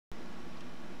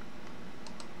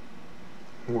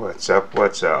What's up,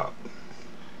 what's up?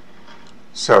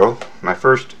 So, my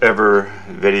first ever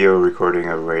video recording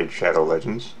of Raid Shadow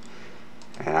Legends.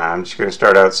 And I'm just going to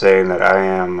start out saying that I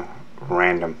am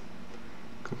random.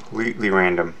 Completely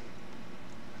random.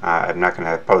 I'm not going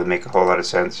to probably make a whole lot of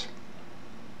sense.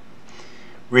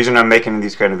 Reason I'm making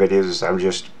these kind of videos is I'm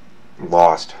just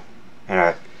lost.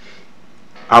 And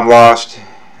I'm lost.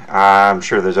 I'm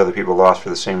sure there's other people lost for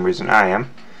the same reason I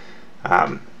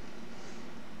am.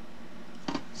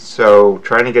 So,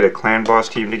 trying to get a clan boss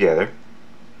team together,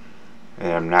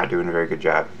 and I'm not doing a very good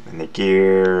job. And the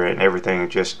gear and everything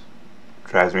just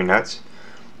drives me nuts.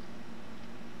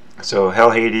 So,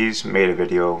 Hell Hades made a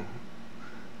video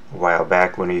a while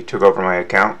back when he took over my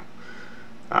account.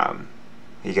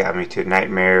 He got me to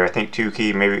Nightmare, I think 2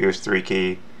 key, maybe it was 3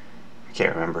 key. I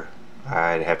can't remember.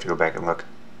 I'd have to go back and look.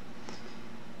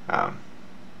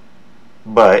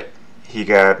 But he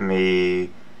got me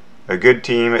a good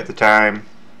team at the time,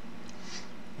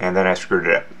 and then I screwed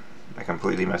it up. I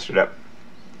completely messed it up.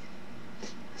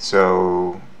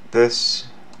 So this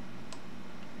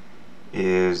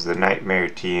is the Nightmare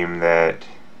team that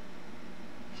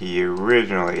he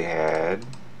originally had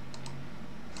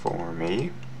for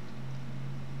me,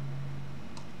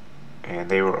 and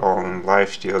they were all in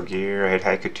lifesteal gear. I had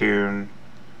Haikatoon,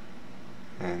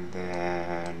 and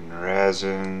then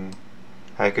Razin.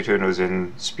 Haikatoon was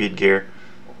in speed gear.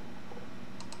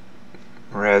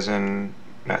 Razin,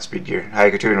 not speed gear.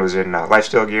 Haikatoon was in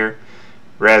lifesteal gear.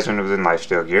 Razin was in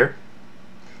lifesteal gear.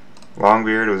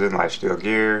 Longbeard was in lifesteal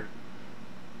gear.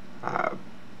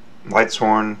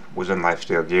 Lightsworn was in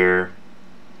lifesteal gear.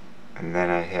 And then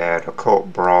I had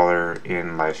Occult Brawler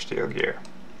in lifesteal gear.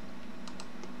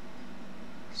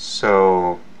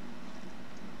 So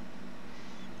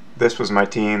this was my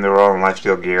team. They were all in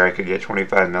lifesteal gear. I could get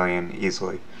 25 million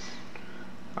easily.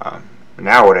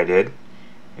 Now what I did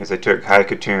is I took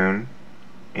Haikatoon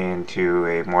into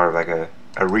a more of like a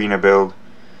arena build,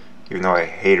 even though I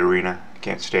hate arena. I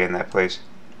can't stay in that place.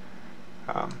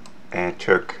 And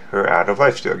took her out of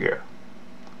lifesteal gear.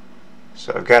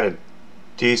 So I've got a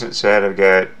decent set. I've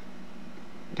got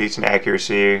decent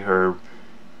accuracy. Her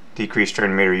decreased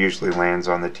turn meter usually lands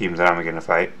on the teams that I'm going to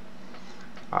fight.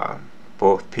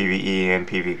 Both PvE and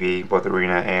PvP, both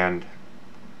arena and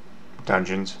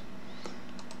dungeons.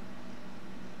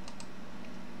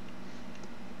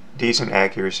 Decent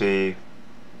accuracy,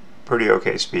 pretty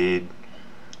okay speed,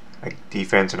 like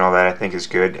defense and all that I think is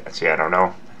good. See, I don't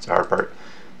know, it's the hard part.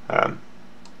 But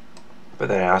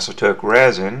then I also took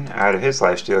Razin out of his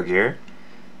lifesteal gear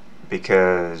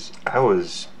because I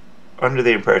was under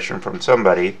the impression from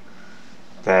somebody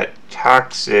that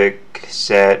Toxic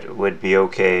set would be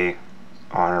okay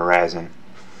on a Razin.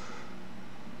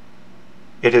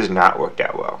 It has not worked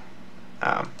out well.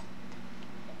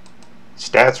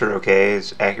 Stats are okay,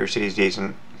 his accuracy is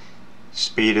decent,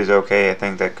 speed is okay. I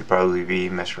think that could probably be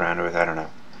messed around with, I don't know.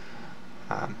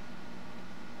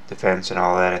 Defense and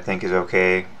all that I think is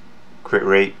okay. Crit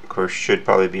rate, of course, should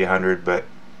probably be 100, but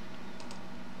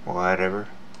whatever.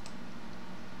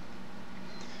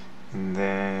 And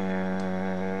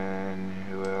then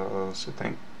who else? I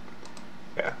think,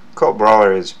 yeah, Occult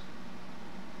Brawler is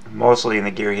mostly in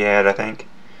the gear he had, I think.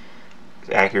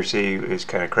 His accuracy is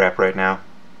kind of crap right now.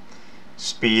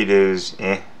 Speed is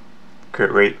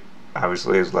Crit rate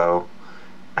obviously is low.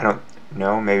 I don't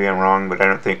know, maybe I'm wrong, but I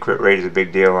don't think crit rate is a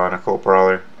big deal on Occult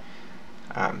Brawler,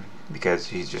 because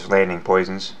he's just landing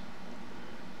poisons.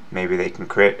 Maybe they can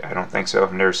crit. I don't think so.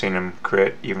 I've never seen him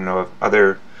crit, even though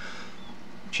other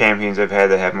champions I've had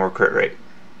that have more crit rate.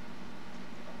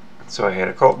 So I had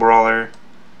Occult Brawler,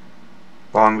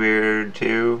 Longbeard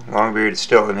too. Longbeard is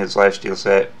still in his lifesteal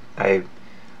set. I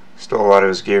stole a lot of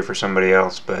his gear for somebody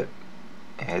else, but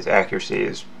his accuracy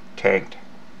is tanked.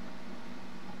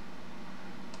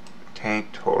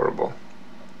 Tanked horrible.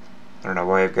 I don't know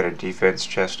why I've got a defense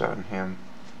chest on him.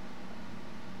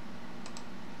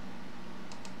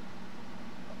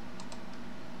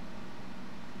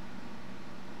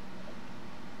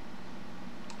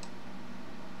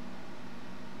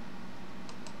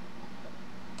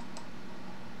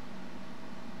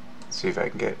 Let's see if I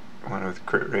can get one with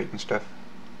crit rate and stuff.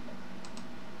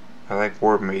 I like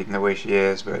Warp Maiden the way she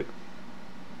is, but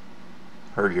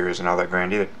her gear isn't all that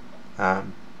grand either. Let's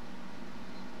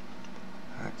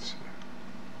see.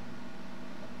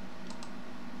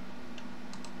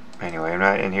 Anyway, I'm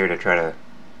not in here to try to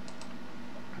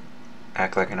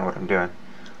act like I know what I'm doing.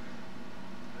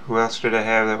 Who else did I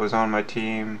have that was on my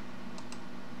team?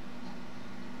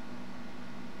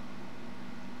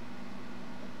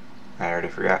 I already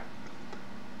forgot.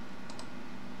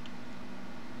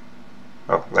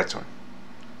 Oh, Lightsworn.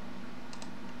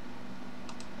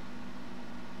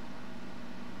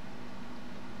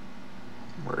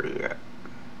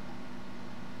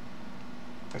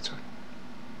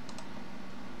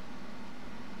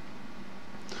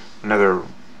 another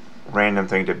random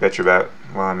thing to bitch about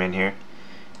while I'm in here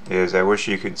is I wish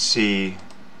you could see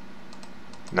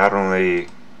not only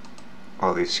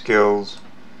all these skills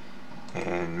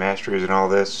and masteries and all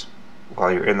this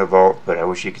while you're in the vault, but I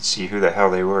wish you could see who the hell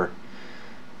they were.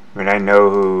 I mean, I know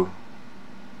who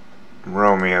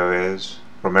Romeo,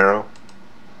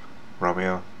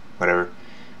 whatever.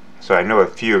 So I know a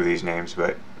few of these names,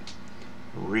 but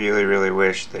really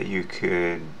wish that you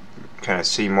could kind of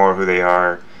see more who they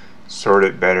are, sort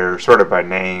it better, sort it by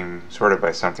name, sort it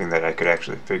by something that I could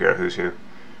actually figure out who's who.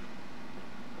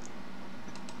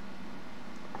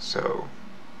 So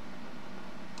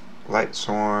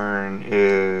Lightsorn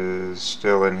is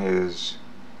still in his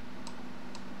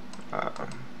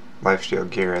lifesteal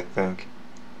gear, I think.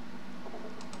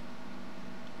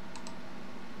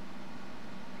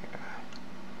 Yeah.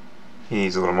 He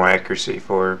needs a little more accuracy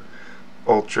for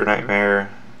Ultra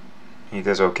Nightmare. He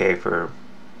does okay for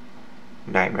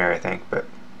Nightmare, I think, but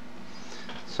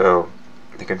so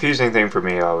the confusing thing for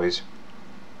me always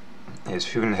is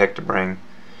who in the heck to bring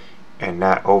and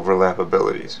not overlap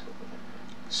abilities.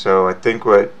 So I think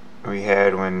what we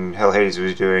had when Hell Hades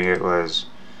was doing it was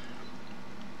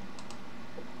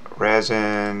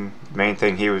Razin, the main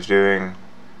thing he was doing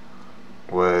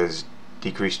was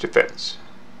decreased defense,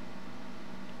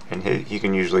 and he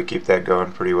can usually keep that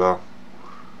going pretty well.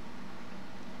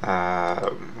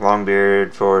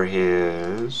 Longbeard for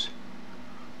his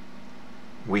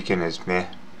weaken is meh,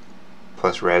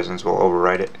 plus Razin's will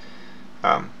override it.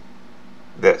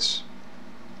 This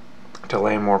to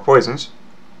land more poisons,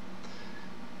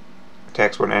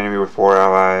 attacks one enemy with 4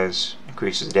 allies,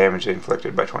 increases damage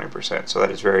inflicted by 20%. So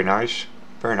that is very nice,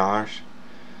 very nice.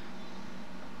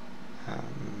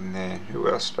 And then who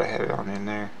else did I have on in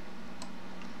there?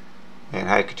 And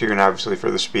Haikatoon obviously for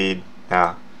the speed.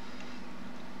 Now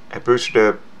I boosted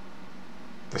up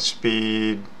the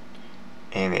speed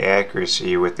and the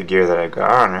accuracy with the gear that I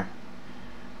got on her,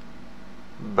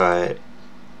 but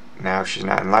now she's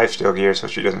not in lifesteal gear, so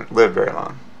she doesn't live very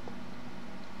long.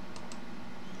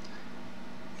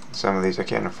 Some of these I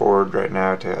can't afford right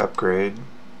now to upgrade.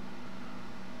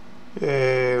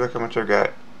 Yay, look how much I've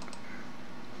got.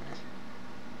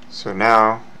 So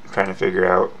now I'm trying to figure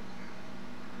out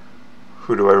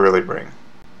who do I really bring.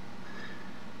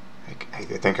 I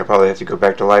think I probably have to go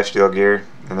back to lifesteal gear,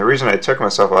 and the reason I took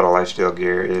myself out of lifesteal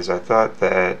gear is I thought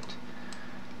that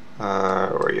where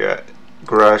are you at?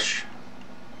 Grush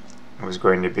was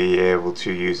going to be able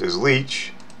to use his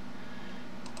leech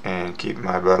and keep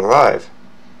my butt alive.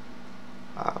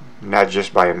 Not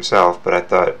just by himself, but I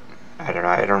thought, I don't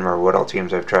remember what all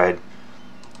teams I've tried.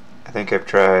 I think I've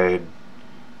tried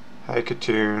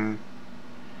Haikatoon,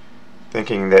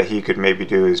 thinking that he could maybe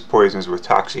do his poisons with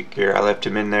toxic gear. I left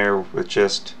him in there with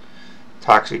just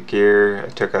toxic gear. I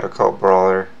took out a Cult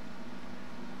Brawler,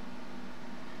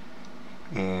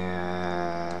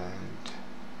 and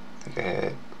I think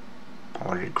I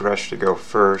wanted Grush to go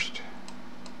first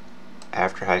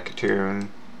after Haikatoon,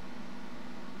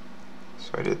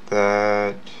 so I did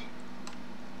that,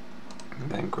 and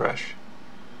then Grush.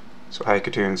 So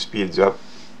Haikatoon speeds up,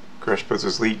 Grush puts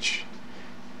his leech,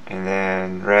 and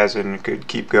then Razin could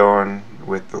keep going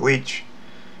with the leech,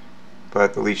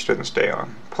 but the leech doesn't stay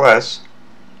on. Plus,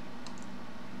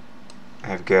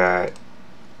 I've got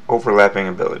overlapping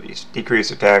abilities.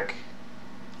 Decrease attack,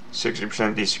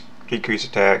 60% decrease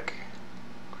attack,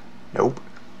 nope,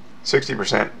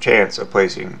 60% chance of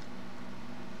placing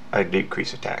a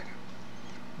decrease attack,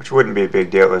 which wouldn't be a big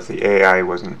deal if the AI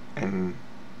wasn't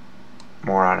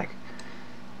moronic,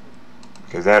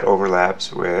 because that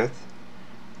overlaps with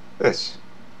this,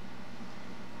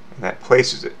 and that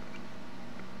places it.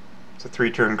 It's a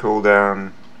 3-turn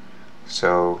cooldown,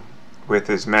 so with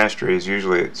his masteries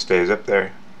usually it stays up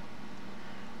there.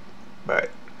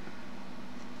 But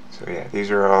so yeah,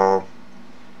 these are all,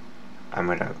 I'm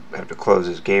gonna have to close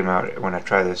this game out when I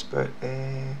try this, but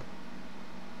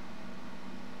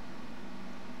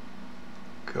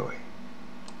go away.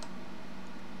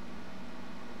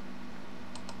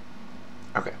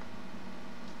 Okay.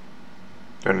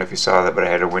 Don't know if you saw that, but I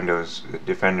had a Windows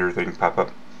Defender thing pop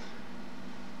up.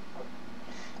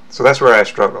 So that's where I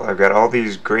struggle. I've got all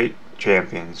these great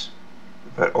champions,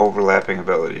 but overlapping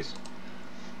abilities.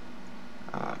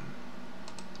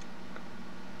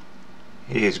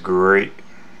 He is great.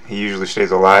 He usually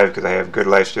stays alive because I have good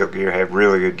lifesteal gear. I have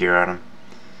really good gear on him.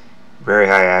 Very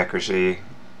high accuracy,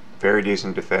 very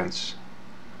decent defense.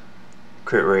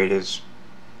 Crit rate is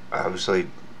obviously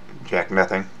jack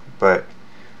nothing, but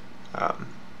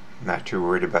not too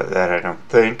worried about that, I don't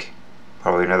think.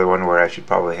 Probably another one where I should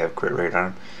probably have crit rate on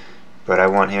him, but I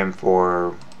want him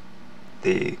for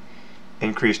the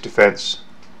increased defense,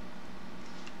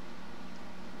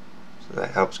 so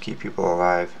that helps keep people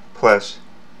alive. Plus,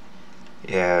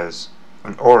 he has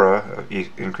an aura of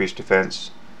increased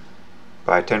defense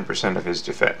by 10% of his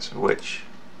defense, which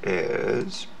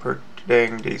is pretty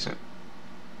dang decent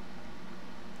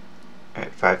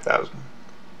at 5,000.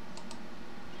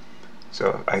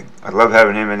 So I love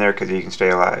having him in there because he can stay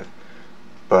alive.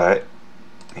 But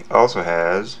he also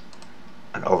has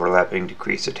an overlapping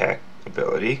decrease attack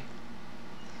ability.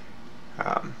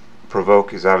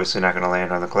 Provoke is obviously not going to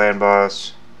land on the clan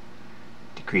boss.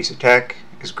 Decrease attack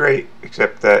is great,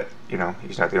 except that, you know,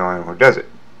 he's not the only one who does it.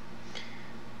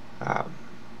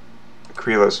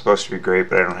 Kreela is supposed to be great,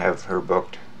 but I don't have her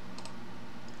booked,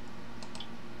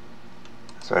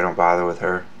 so I don't bother with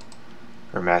her.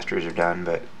 Her masters are done,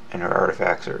 and her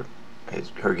artifacts are,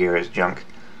 her gear is junk.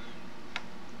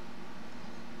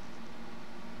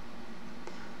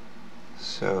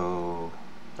 So,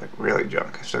 like, really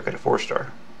junk. I still got a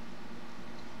 4-star.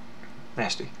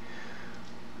 Nasty.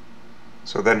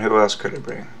 So then who else could I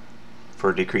bring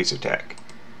for decrease attack?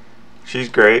 She's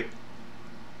great.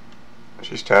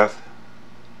 She's tough.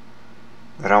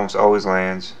 That almost always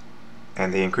lands.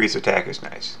 And the increase attack is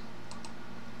nice.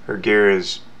 Her gear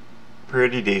is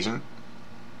pretty decent.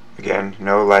 Again,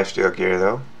 no lifesteal gear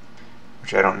though,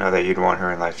 which I don't know that you'd want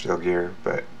her in lifesteal gear,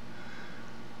 but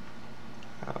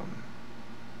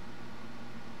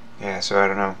yeah, so I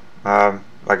don't know.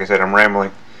 Like I said, I'm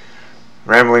rambling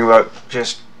about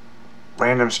just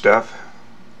random stuff.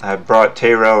 I brought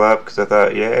Tayrel up because I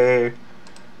thought, yay,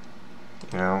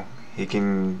 you know, he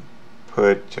can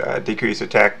put decrease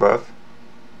attack buff,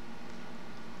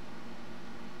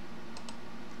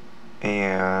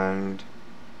 and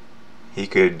he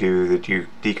could do the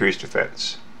decreased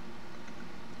defense.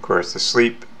 Of course, the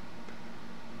sleep,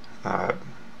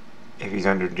 if he's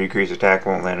under decreased attack,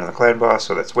 won't land on the clan boss,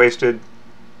 so that's wasted.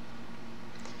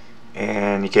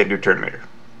 And you can't do turn meter.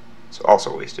 It's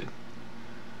also wasted.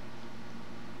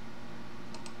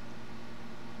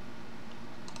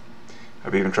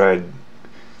 I've even tried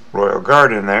Royal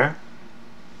Guard in there.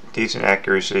 Decent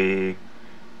accuracy.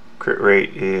 Crit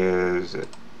rate is,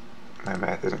 my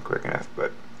math isn't quick enough,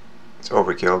 but it's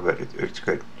overkill, but it's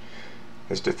good.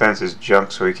 His defense is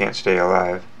junk, so he can't stay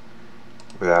alive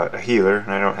without a healer,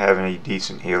 and I don't have any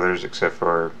decent healers except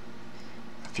for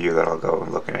a few that I'll go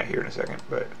and looking at here in a second.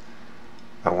 But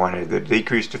I wanted the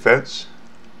decreased defense,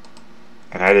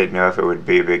 and I didn't know if it would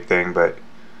be a big thing, but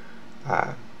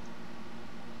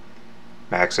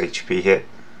max HP hit,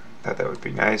 thought that would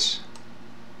be nice.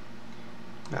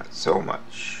 Not so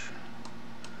much.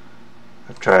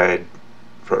 I've tried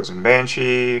Frozen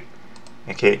Banshee.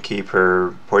 I can't keep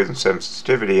her poison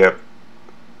sensitivity up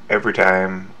every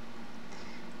time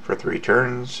for 3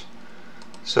 turns,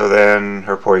 so then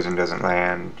her poison doesn't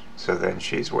land, so then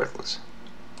she's worthless.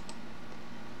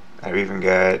 I've even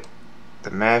got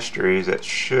the masteries that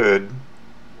should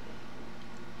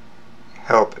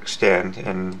help extend,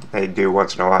 and they do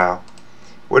once in a while.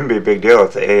 Wouldn't be a big deal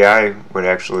if the AI would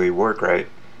actually work right,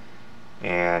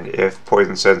 and if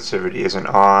poison sensitivity isn't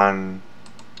on,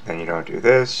 then you don't do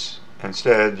this.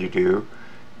 Instead, you do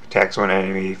attacks one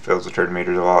enemy, fills the turn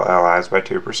meters of all allies by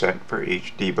 2% for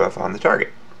each debuff on the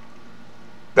target.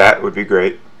 That would be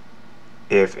great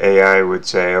if AI would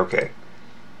say, okay,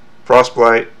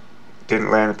 Frostblight didn't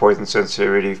land the poison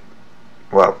sensitivity,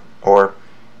 well, or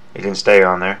it didn't stay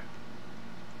on there,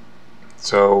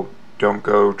 so don't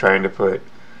go trying to put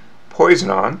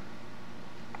poison on,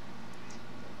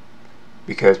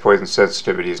 because poison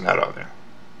sensitivity is not on there.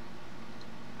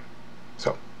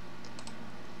 So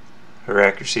her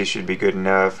accuracy should be good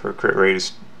enough. Her crit rate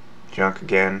is junk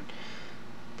again,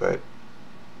 but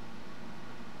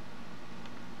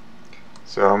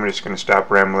so I'm just going to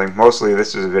stop rambling. Mostly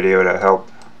this is a video to help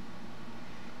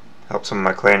some of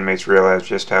my clanmates realize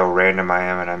just how random I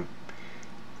am, and I'm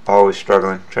always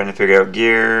struggling trying to figure out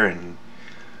gear and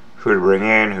who to bring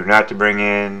in, who not to bring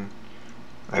in.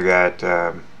 I got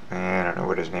I don't know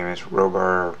what his name is, Robar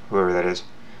or whoever that is.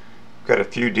 Got a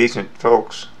few decent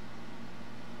folks,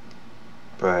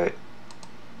 but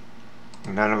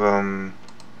none of them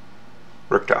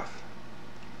worked off.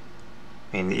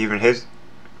 I mean, even he's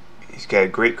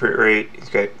got great crit rate, he's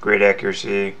got great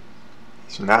accuracy,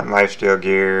 he's not in lifesteal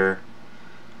gear,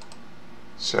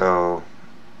 so,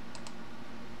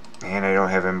 and I don't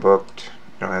have him booked,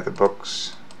 I don't have the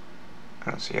books,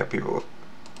 I don't see how people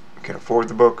can afford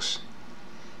the books,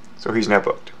 so he's not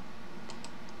booked.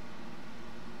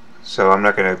 So I'm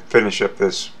not going to finish up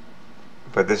this,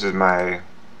 but this is my,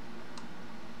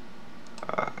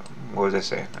 what was I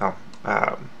saying? Oh,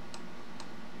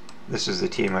 this is the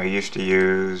team I used to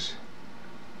use.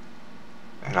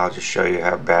 and I'll just show you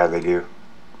how bad they do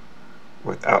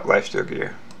without lifesteal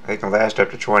gear. They can last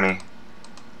up to 20,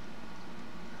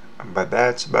 but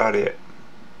that's about it.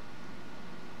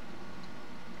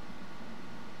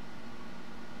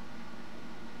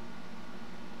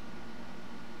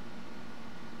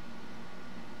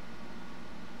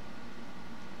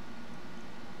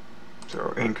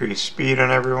 So increase speed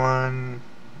on everyone,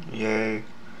 yay.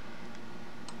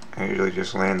 I usually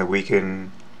just land the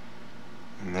weaken,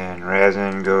 and then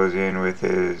Razin goes in with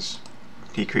his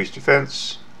decreased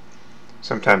defense.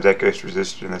 Sometimes that gets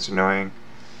resisted and that's annoying.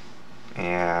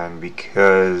 And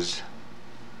because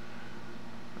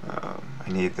I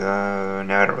need the...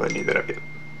 no, I don't really need that up yet.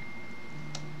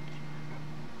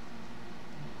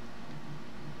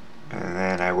 And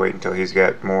then I wait until he's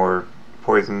got more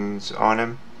poisons on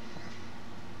him.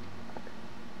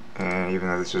 And even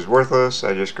though this is worthless,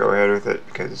 I just go ahead with it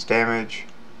because it's damage.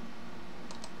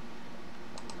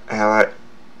 Ally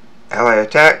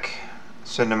attack,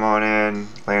 send them on in,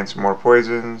 land some more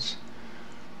poisons,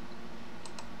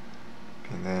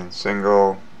 and then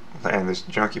single land this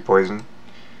junky poison.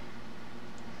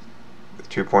 The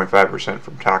 2.5%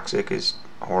 from toxic is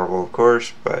horrible, of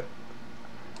course, but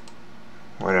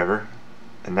whatever.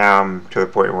 And now I'm to the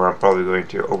point where I'm probably going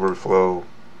to overflow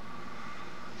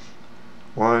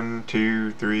 1,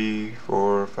 2, 3,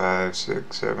 4, 5,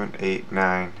 6, 7, 8,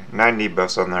 9. 9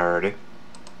 debuffs on there already.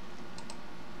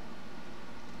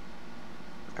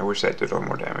 I wish that did a little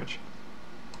more damage.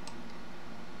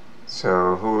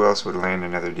 So who else would land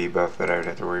another debuff that I would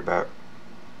have to worry about?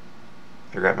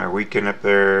 I got my weaken up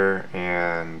there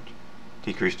and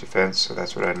decreased defense, so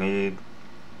that's what I need.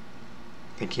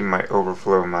 I think he might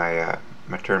overflow my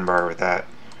my turn bar with that.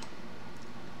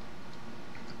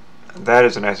 That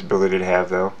is a nice ability to have,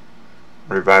 though.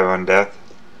 Revive on death,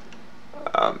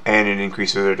 and it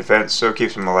increases their defense, so it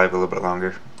keeps them alive a little bit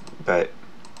longer. But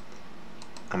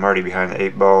I'm already behind the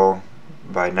 8 ball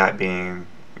by not being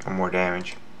more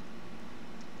damage.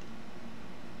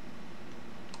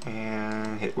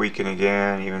 And hit weaken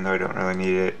again, even though I don't really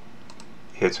need it.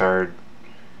 Hits hard.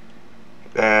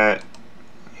 Hit that.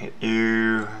 Hit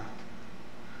you.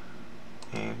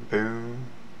 And boom.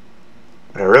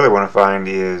 What I really want to find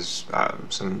is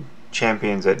some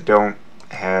champions that don't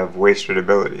have wasted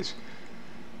abilities,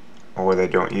 or they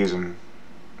don't use them.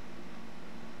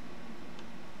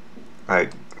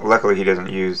 Like, luckily he doesn't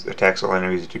use attacks all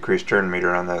enemies decrease turn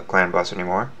meter on the clan boss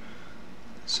anymore,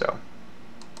 so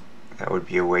that would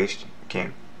be a waste. You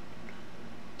can't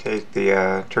take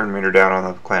the turn meter down on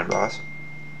the clan boss.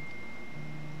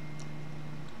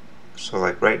 So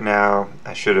like right now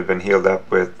I should have been healed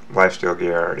up with lifesteal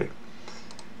gear already.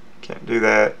 Can't do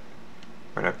that.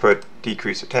 I'm going to put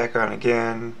decrease attack on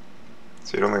again,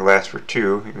 so it only lasts for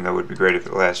 2, even though it would be great if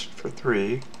it lasted for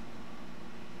 3.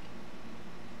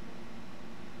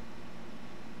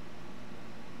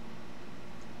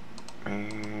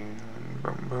 And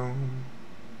boom boom.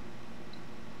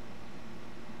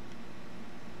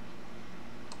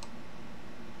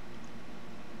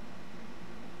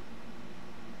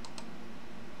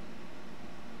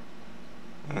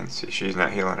 And see, she's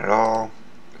not healing at all.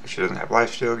 She doesn't have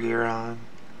lifesteal gear on.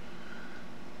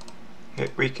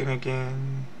 Hit weaken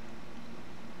again.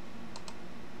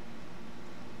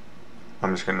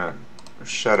 I'm just gonna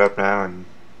shut up now and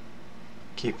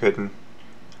keep hitting.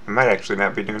 I might actually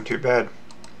not be doing too bad.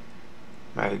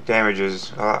 My damage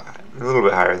is a little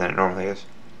bit higher than it normally is.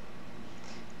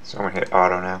 So I'm gonna hit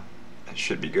auto now. That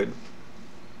should be good.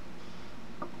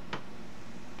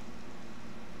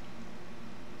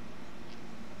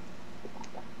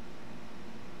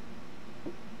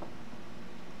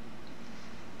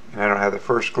 And I don't have the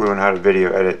first clue on how to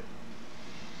video edit,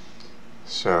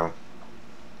 so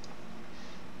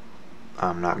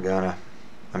I'm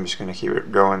just gonna keep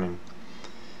it going, and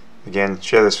again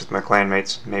share this with my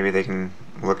clanmates. Maybe they can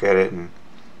look at it and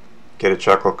get a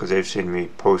chuckle because they've seen me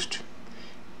post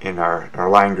in our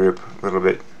line group a little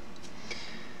bit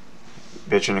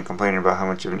bitching and complaining about how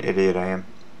much of an idiot I am.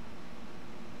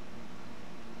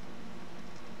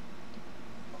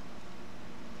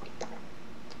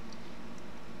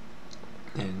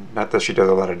 And not that she does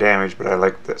a lot of damage, but I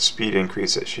like that speed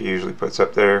increase that she usually puts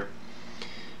up there.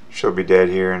 She'll be dead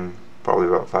here in probably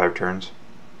about 5 turns.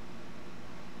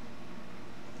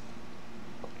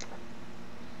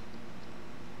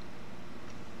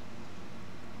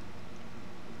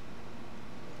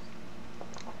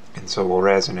 And so will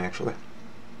Razin, actually.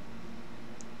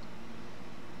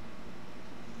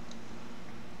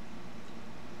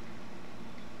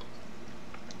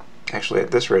 Actually,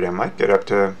 at this rate I might get up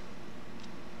to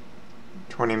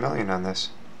 20 million on this,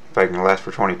 if I can last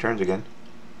for 20 turns again.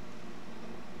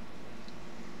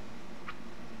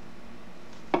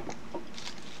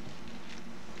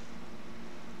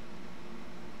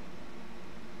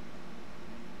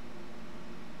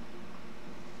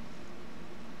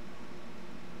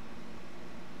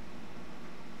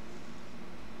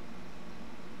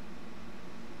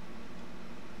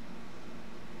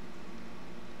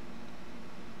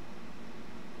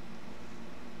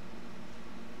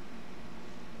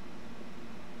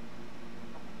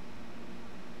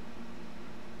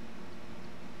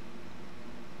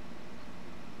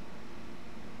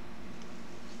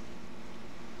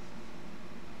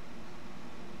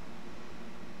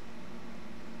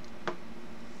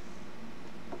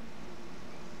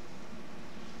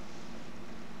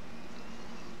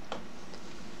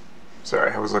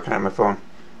 Sorry, I was looking at my phone.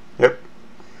 Yep,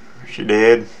 she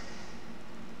did.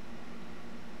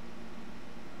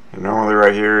 And normally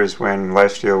right here is when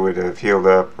Lifesteal would have healed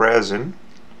up resin.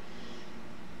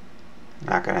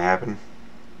 Not gonna happen.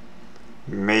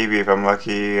 Maybe if I'm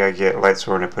lucky I get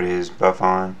Lightsworn to put his buff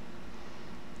on.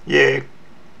 Yay!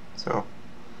 So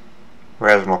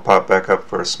resin will pop back up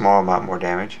for a small amount more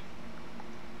damage.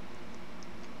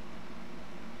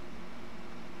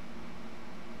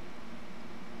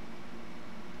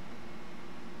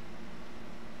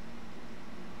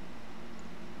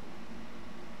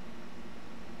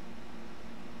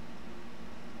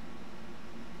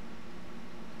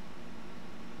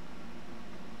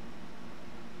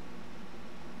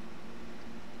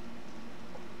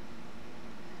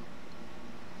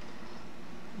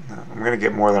 I'm going to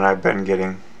get more than I've been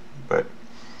getting, but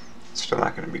it's still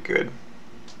not going to be good.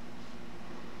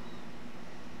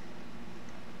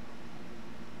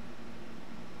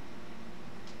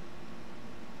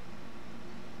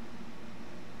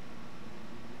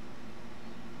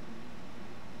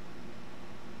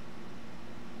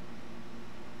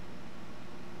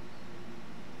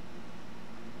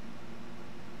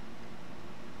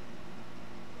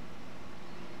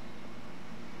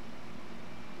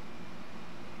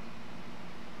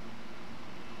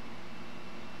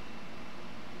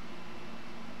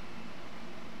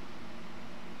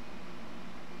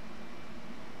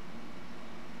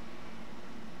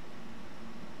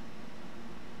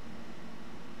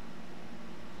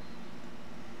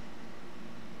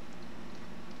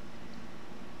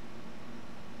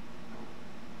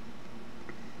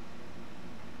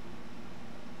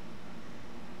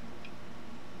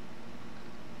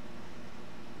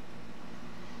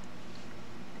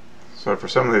 So for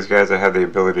some of these guys I have the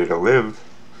ability to live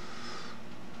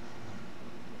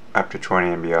up to 20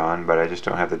 and beyond, but I just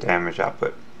don't have the damage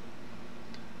output.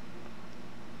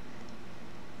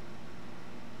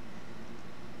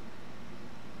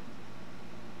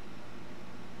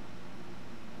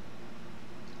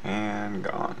 And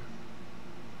gone.